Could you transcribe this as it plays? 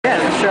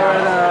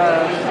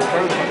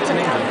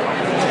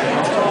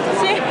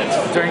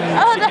During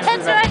oh,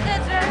 that's right,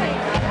 that's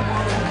right.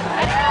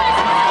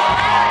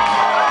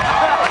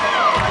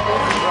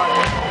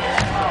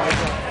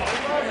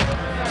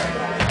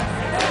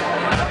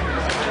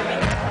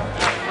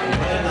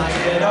 When I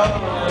get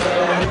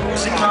old,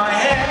 losing my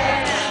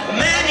head,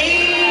 many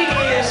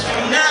years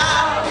from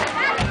now,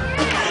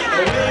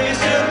 will you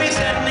still be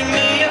sending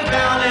me a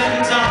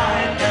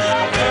valentine,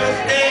 a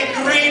birthday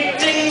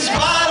greetings,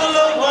 bottle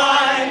of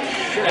wine?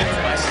 If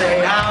I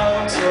stay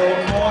out till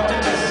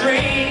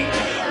 2:45,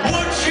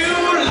 would you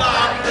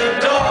lock the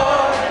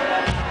door?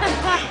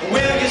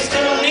 Will you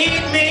still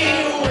need me?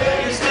 Will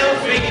you still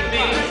feed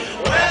me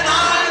when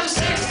I'm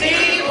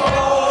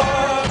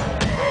 64?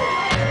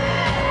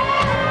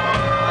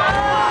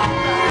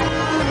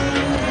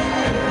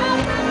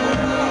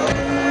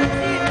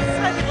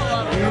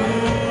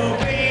 You'll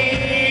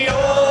be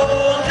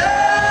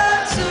older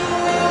too,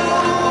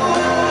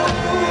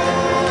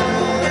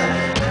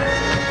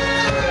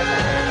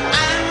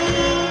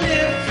 and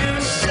if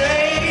you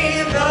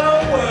say the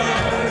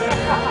word,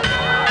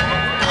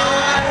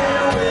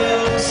 I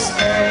will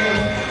stay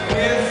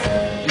with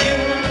you.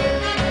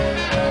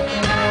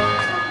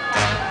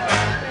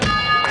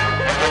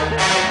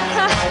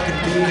 I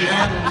could be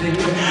handy,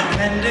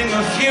 mending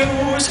a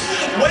fuse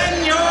when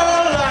your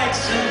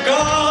lights are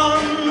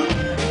gone.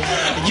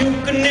 You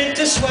can knit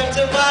a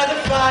sweater by the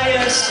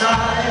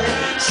fireside,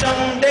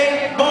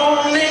 someday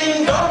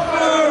morning go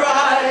for a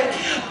ride,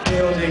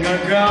 building a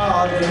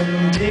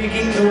garden,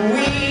 digging the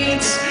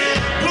weeds.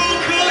 Who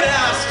could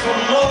ask for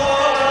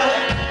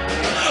more?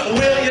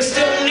 Will you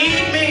still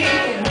need me?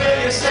 Will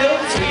you still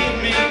feed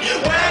me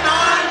when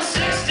I'm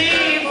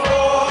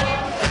 64?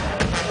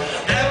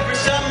 Every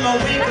summer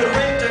we could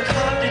rent a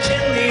cottage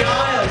in the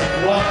Isle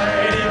of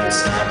Wight if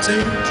it's not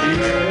too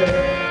dear.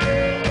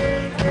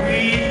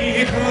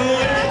 We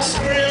could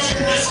swim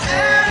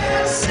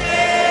and sail.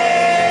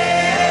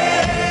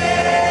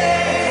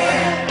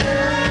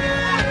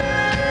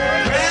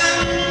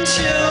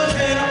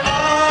 Grandchildren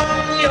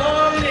on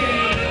your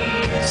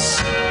knees,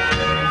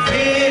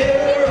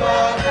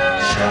 Vera,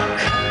 Chuck,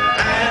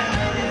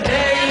 and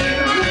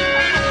Dave.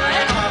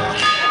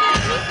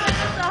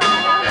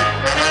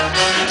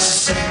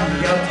 Send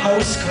me a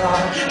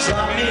postcard,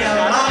 drop me a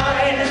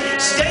line,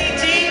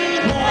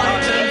 stating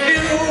point of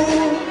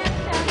view.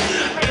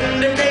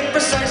 Indicate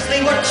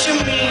precisely what you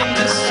mean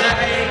to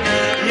say.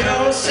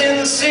 You're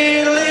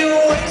sincerely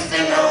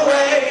wasting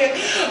away.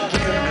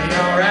 Give me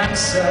your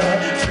answer,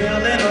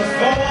 fill in a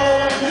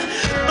form.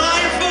 My